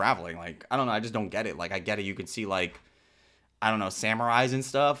don't like traveling. Like, I don't know, I just don't get it. Like, I get it. You could see, like, I don't know, samurais and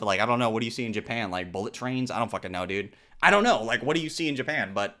stuff. Like, I don't know, what do you see in Japan? Like, bullet trains? I don't fucking know, dude. I don't know. Like, what do you see in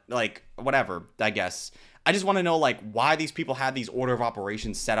Japan? But like, whatever. I guess I just want to know, like, why these people have these order of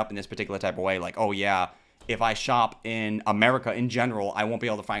operations set up in this particular type of way. Like, oh yeah, if I shop in America in general, I won't be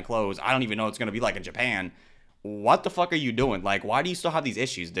able to find clothes. I don't even know what it's going to be like in Japan. What the fuck are you doing? Like, why do you still have these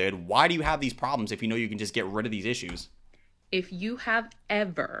issues, dude? Why do you have these problems if you know you can just get rid of these issues? If you have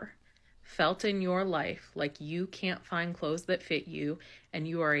ever felt in your life like you can't find clothes that fit you and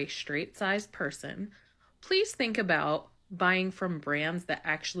you are a straight-sized person, please think about buying from brands that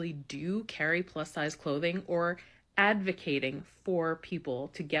actually do carry plus-size clothing or advocating for people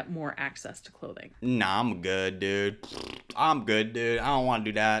to get more access to clothing. Nah, I'm good, dude. I'm good, dude. I don't want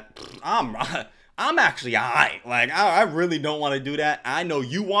to do that. I'm actually alright. Like, I really don't want to do that. I know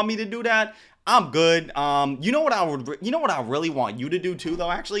you want me to do that. I'm good. You know what I really want you to do too, though.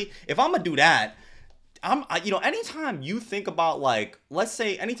 Actually, if I'm gonna do that, anytime you think about, like, let's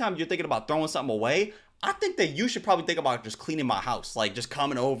say anytime you're thinking about throwing something away, I think that you should probably think about just cleaning my house, like just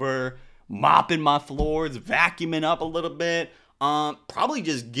coming over, mopping my floors, vacuuming up a little bit, probably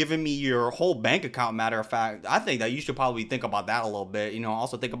just giving me your whole bank account. Matter of fact, I think that you should probably think about that a little bit. You know,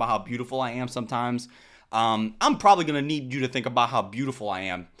 also think about how beautiful I am sometimes. I'm probably gonna need you to think about how beautiful I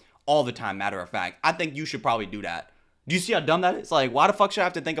am all the time. Matter of fact, I think you should probably do that. Do you see how dumb that is? Like, why the fuck should I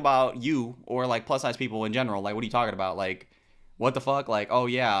have to think about you or like plus size people in general? Like, what are you talking about? Like, what the fuck? Like, oh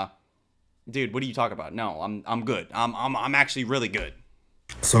yeah, dude, what are you talking about? No, I'm good. I'm actually really good.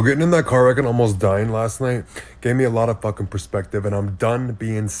 So getting in that car wreck and almost dying last night gave me a lot of fucking perspective, and I'm done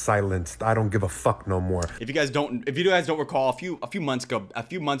being silenced. I don't give a fuck no more. If you guys don't recall, a few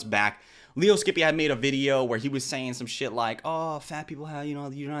months back, Leo Skippy had made a video where he was saying some shit like, oh, fat people have,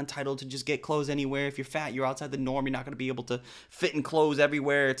 you're not entitled to just get clothes anywhere. If you're fat, you're outside the norm. You're not going to be able to fit in clothes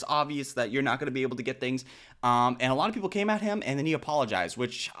everywhere. It's obvious that you're not going to be able to get things. And a lot of people came at him, and then he apologized,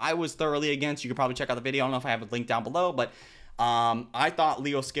 which I was thoroughly against. You could probably check out the video. I don't know if I have a link down below, but I thought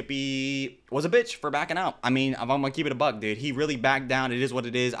Leo Skippy was a bitch for backing out. I mean, I'm gonna keep it a buck, dude. He really backed down. It is what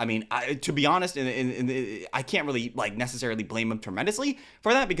it is. I mean, to be honest, I can't really like necessarily blame him tremendously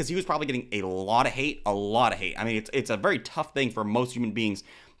for that, because he was probably getting a lot of hate. I mean, it's a very tough thing for most human beings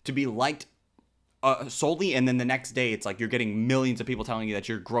to be liked solely, and then the next day it's like you're getting millions of people telling you that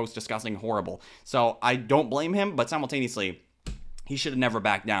you're gross, disgusting, horrible. So I don't blame him, but simultaneously, he should have never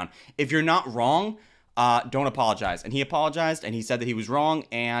backed down. If you're not wrong, don't apologize. And he apologized, and he said that he was wrong,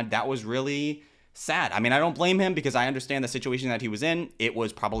 and that was really sad. I mean, I don't blame him, because I understand the situation that he was in. It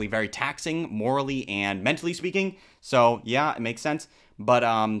was probably very taxing, morally and mentally speaking. So yeah, it makes sense.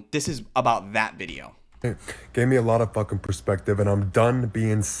 But this is about that video. Gave me a lot of fucking perspective, and I'm done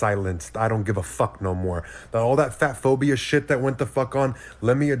being silenced. I don't give a fuck no more. All that fat phobia shit that went the fuck on,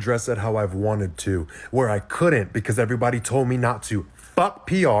 let me address it how I've wanted to, where I couldn't because everybody told me not to. Fuck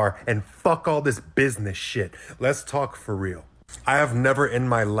PR and fuck all this business shit. Let's talk for real. I have never in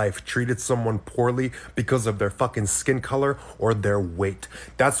my life treated someone poorly because of their fucking skin color or their weight.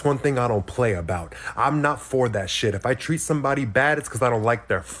 That's one thing I don't play about. I'm not for that shit. If I treat somebody bad, it's because I don't like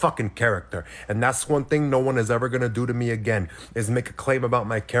their fucking character. And that's one thing no one is ever gonna do to me again, is make a claim about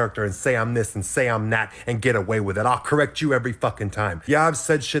my character and say I'm this and say I'm that and get away with it. I'll correct you every fucking time. Yeah, I've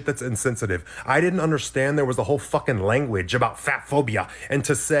said shit that's insensitive. I didn't understand there was a whole fucking language about fat phobia, and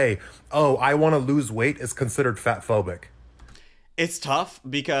to say, oh, I want to lose weight is considered fat phobic. It's tough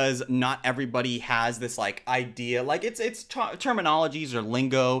because not everybody has this like idea, like it's terminologies or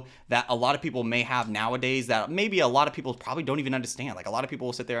lingo that a lot of people may have nowadays that maybe a lot of people probably don't even understand. Like a lot of people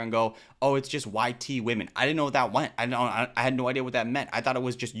will sit there and go, oh, it's just YT women. I didn't know what that went. I had no idea what that meant. I thought it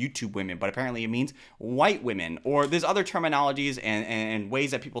was just YouTube women, but apparently it means white women, or there's other terminologies and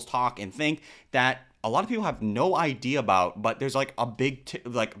ways that people talk and think that a lot of people have no idea about, but there's like a big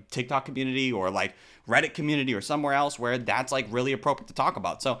like TikTok community or like Reddit community or somewhere else where that's like really appropriate to talk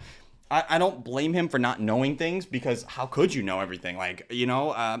about. So I don't blame him for not knowing things, because how could you know everything? Like, you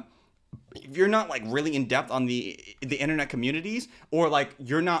know, if you're not like really in depth on the internet communities, or like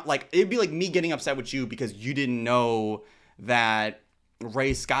you're not like, it'd be like me getting upset with you because you didn't know that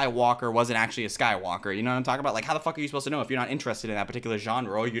Rey Skywalker wasn't actually a Skywalker. You know what I'm talking about? Like, how the fuck are you supposed to know if you're not interested in that particular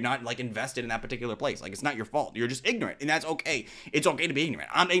genre, or you're not like invested in that particular place? Like, it's not your fault. You're just ignorant, and that's okay. It's okay to be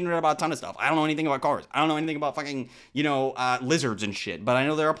ignorant. I'm ignorant about a ton of stuff. I don't know anything about cars. I don't know anything about fucking, you know, lizards and shit. But I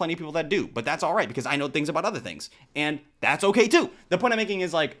know there are plenty of people that do. But that's all right, because I know things about other things, and that's okay too. The point I'm making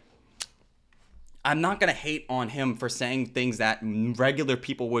is like, I'm not going to hate on him for saying things that regular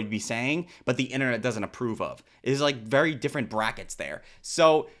people would be saying, but the internet doesn't approve of. It's like very different brackets there.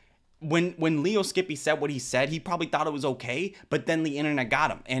 So when Leo Skippy said what he said, he probably thought it was okay, but then the internet got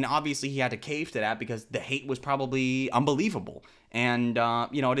him. And obviously he had to cave to that because the hate was probably unbelievable. And,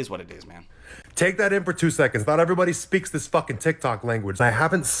 you know, it is what it is, man. Take that in for 2 seconds. Not everybody speaks this fucking TikTok language. I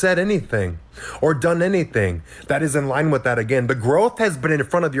haven't said anything or done anything that is in line with that. Again, the growth has been in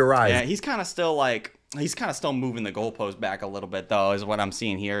front of your eyes. Yeah, he's kind of still moving the goalpost back a little bit, though, is what I'm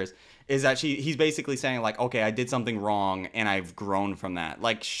seeing here is that he's basically saying like, okay, I did something wrong and I've grown from that.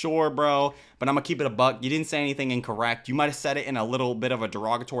 Like, sure, bro, but I'm gonna keep it a buck. You didn't say anything incorrect. You might have said it in a little bit of a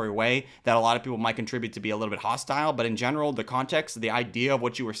derogatory way that a lot of people might contribute to be a little bit hostile, but in general, the context, the idea of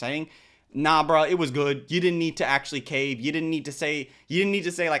what you were saying, nah, bro, it was good. You didn't need to actually cave. You didn't need to say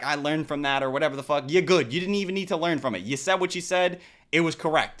like, I learned from that or whatever the fuck. You're good. You didn't even need to learn from it. You said what you said. It was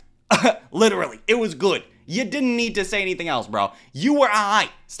correct. Literally, it was good. You didn't need to say anything else, bro. You were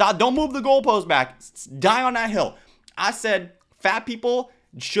alright. Stop. Don't move the goalpost back. Die on that hill. I said fat people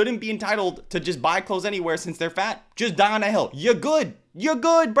shouldn't be entitled to just buy clothes anywhere since they're fat. Just die on that hill. You're good. You're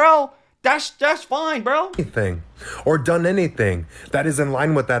good, bro. That's fine, bro. Anything or done anything that is in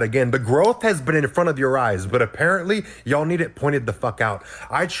line with that. Again, the growth has been in front of your eyes, but apparently y'all need it pointed the fuck out.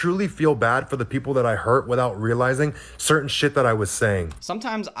 I truly feel bad for the people that I hurt without realizing certain shit that I was saying.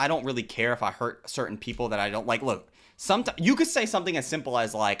 Sometimes I don't really care if I hurt certain people that I don't like. Look, sometimes you could say something as simple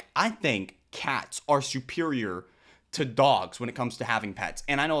as like, I think cats are superior to dogs when it comes to having pets.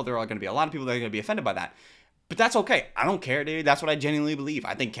 And I know there are going to be a lot of people that are going to be offended by that. But that's okay. I don't care, dude. That's what I genuinely believe.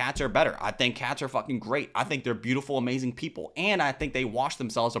 I think cats are better. I think cats are fucking great. I think they're beautiful, amazing people. And I think they wash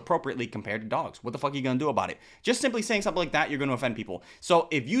themselves appropriately compared to dogs. What the fuck are you going to do about it? Just simply saying something like that, you're going to offend people. So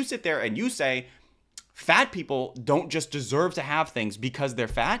if you sit there and you say, fat people don't just deserve to have things because they're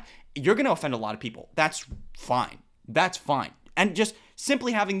fat, you're going to offend a lot of people. That's fine. That's fine. And just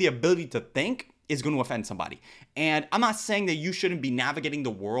simply having the ability to think is going to offend somebody. And I'm not saying that you shouldn't be navigating the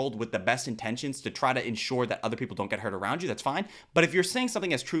world with the best intentions to try to ensure that other people don't get hurt around you. That's fine. But if you're saying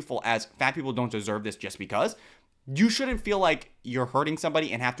something as truthful as fat people don't deserve this just because, you shouldn't feel like you're hurting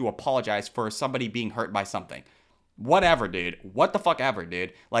somebody and have to apologize for somebody being hurt by something. Whatever, dude. What the fuck ever,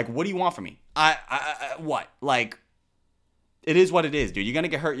 dude. Like, what do you want from me? What? Like, it is what it is, dude. You're gonna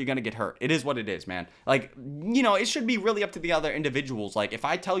get hurt, you're gonna get hurt. It is what it is, man. Like, you know, it should be really up to the other individuals. Like, if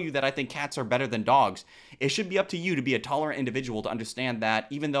I tell you that I think cats are better than dogs, it should be up to you to be a tolerant individual to understand that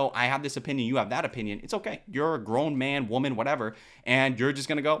even though I have this opinion, you have that opinion, it's okay. You're a grown man, woman, whatever, and you're just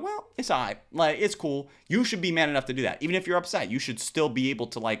gonna go, well, it's all right. Like, it's cool. You should be man enough to do that. Even if you're upset, you should still be able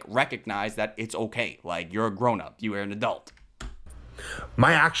to, like, recognize that it's okay. Like, you're a grown-up. You are an adult.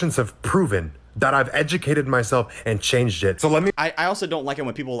 My actions have proven that I've educated myself and changed it. So let me... I also don't like it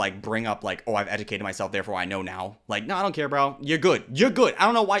when people like bring up like, oh, I've educated myself, therefore I know now. Like, no, I don't care, bro. You're good. You're good. I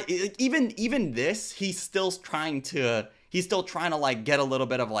don't know why. Even this, he's still trying to like get a little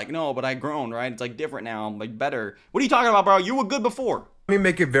bit of like, no, but I've grown, right? It's like different now. I'm like better. What are you talking about, bro? You were good before. Let me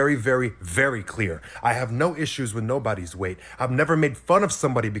make it very, very, very clear. I have no issues with nobody's weight. I've never made fun of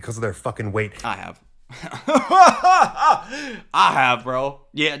somebody because of their fucking weight. I have. I have, bro.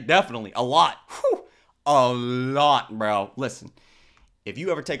 Yeah, definitely. A lot. Whew. A lot, bro. Listen, if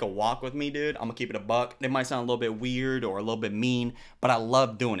you ever take a walk with me, dude, I'm gonna keep it a buck. It might sound a little bit weird or a little bit mean, but I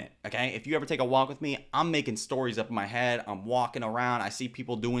love doing it, okay? If you ever take a walk with me, I'm making stories up in my head. I'm walking around. I see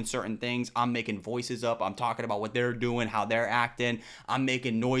people doing certain things. I'm making voices up. I'm talking about what they're doing, how they're acting. I'm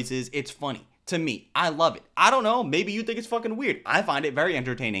making noises. It's funny. To me, I love it. I don't know, maybe you think it's fucking weird. I find it very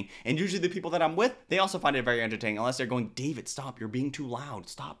entertaining. And usually the people that I'm with, they also find it very entertaining, unless they're going, David, stop, you're being too loud.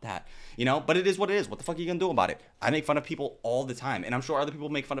 Stop that. You know, but it is what it is. What the fuck are you gonna do about it? I make fun of people all the time, and I'm sure other people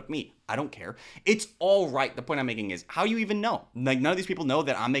make fun of me. I don't care. It's all right. The point I'm making is, how you even know? Like, none of these people know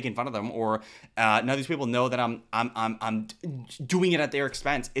that I'm making fun of them, or none of these people know that I'm doing it at their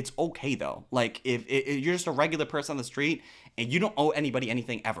expense. It's okay though. Like, if you're just a regular person on the street and you don't owe anybody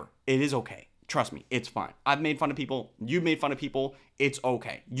anything ever. It is okay. Trust me, it's fine. I've made fun of people. You've made fun of people. It's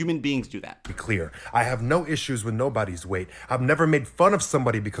okay. Human beings do that. Be clear. I have no issues with nobody's weight. I've never made fun of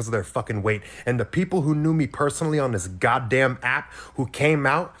somebody because of their fucking weight. And the people who knew me personally on this goddamn app who came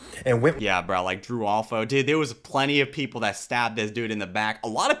out and went... Yeah, bro, like Drew Alfo. Dude, there was plenty of people that stabbed this dude in the back. A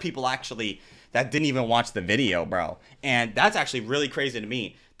lot of people actually that didn't even watch the video, bro. And that's actually really crazy to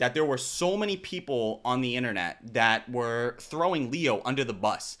me, that there were so many people on the internet that were throwing Leo under the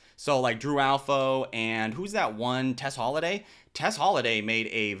bus. So like Drew Alfo and who's that one, Tess Holiday? Tess Holiday made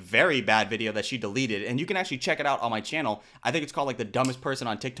a very bad video that she deleted, and you can actually check it out on my channel. I think it's called like the dumbest person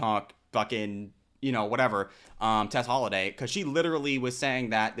on TikTok, fucking, you know, whatever, Tess Holiday, because she literally was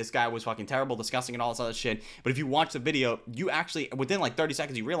saying that this guy was fucking terrible, disgusting, and all this other shit. But if you watch the video, you actually, within like 30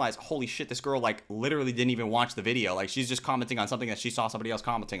 seconds, you realize, holy shit, this girl like literally didn't even watch the video. Like she's just commenting on something that she saw somebody else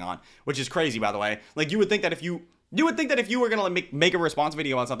commenting on, which is crazy, by the way. Like you would think that if you were gonna make a response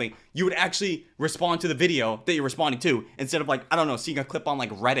video on something, you would actually respond to the video that you're responding to, instead of like, I don't know, seeing a clip on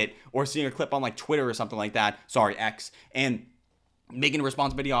like Reddit or seeing a clip on like Twitter or something like that. Sorry, X. And making a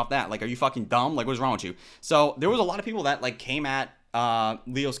response video off that. Like, are you fucking dumb? Like, what's wrong with you? So there was a lot of people that like came at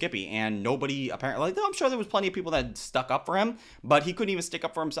Leo Skippy, and nobody apparently, like, I'm sure there was plenty of people that stuck up for him, but he couldn't even stick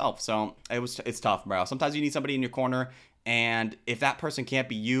up for himself. So it's tough, bro. Sometimes you need somebody in your corner, and if that person can't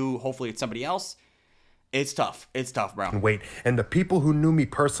be you, hopefully it's somebody else. It's tough. It's tough, bro. Wait, and the people who knew me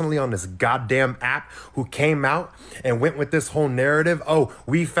personally on this goddamn app who came out and went with this whole narrative, oh,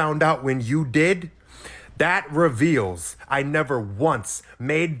 we found out when you did, that reveals I never once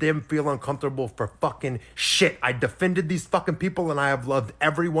made them feel uncomfortable for fucking shit. I defended these fucking people, and I have loved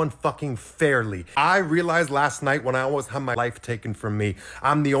everyone fucking fairly. I realized last night when I almost had my life taken from me,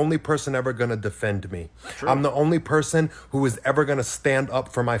 I'm the only person ever gonna defend me. True. I'm the only person who is ever gonna stand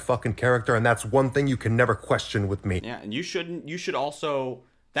up for my fucking character, and that's one thing you can never question with me. Yeah, and you should also...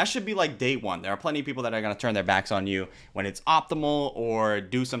 That should be like day one. There are plenty of people that are going to turn their backs on you when it's optimal or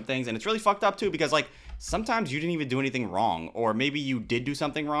do some things. And it's really fucked up too, because like sometimes you didn't even do anything wrong, or maybe you did do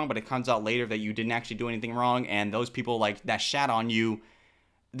something wrong, but it comes out later that you didn't actually do anything wrong. And those people like that shat on you,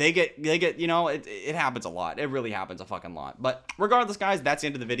 they get, you know, it happens a lot. It really happens a fucking lot. But regardless, guys, that's the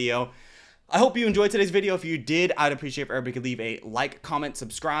end of the video. I hope you enjoyed today's video. If you did, I'd appreciate if everybody could leave a like, comment,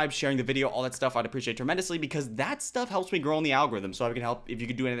 subscribe, sharing the video, all that stuff. I'd appreciate tremendously, because that stuff helps me grow in the algorithm. So if you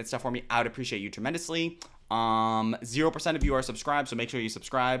could do any of that stuff for me, I would appreciate you tremendously. 0% of you are subscribed, so make sure you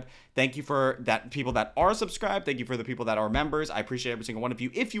subscribe. Thank you for that people that are subscribed. Thank you for the people that are members. I appreciate every single one of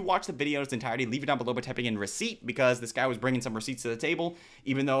you. If you watch the video in its entirety, leave it down below by typing in receipt, because this guy was bringing some receipts to the table,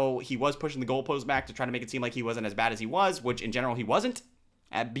 even though he was pushing the goalpost back to try to make it seem like he wasn't as bad as he was, which in general he wasn't.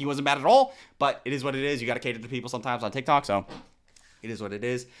 He wasn't bad at all, but it is what it is. You got to cater to people sometimes on TikTok, so it is what it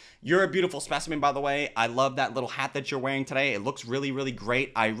is. You're a beautiful specimen, by the way. I love that little hat that you're wearing today. It looks really, really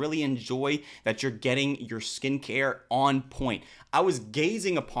great. I really enjoy that you're getting your skincare on point. I was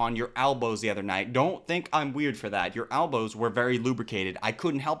gazing upon your elbows the other night. Don't think I'm weird for that. Your elbows were very lubricated. I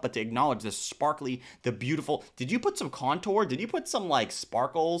couldn't help but to acknowledge the sparkly, the beautiful. Did you put some contour? Did you put some like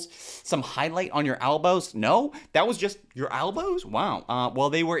sparkles, some highlight on your elbows? No? That was just your elbows? Wow. Well,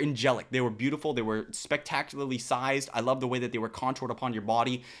 they were angelic. They were beautiful. They were spectacularly sized. I love the way that they were contoured upon your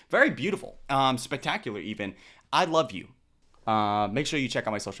body. Very beautiful. Spectacular even. I love you. Make sure you check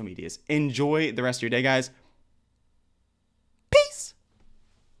out my social medias. Enjoy the rest of your day, guys.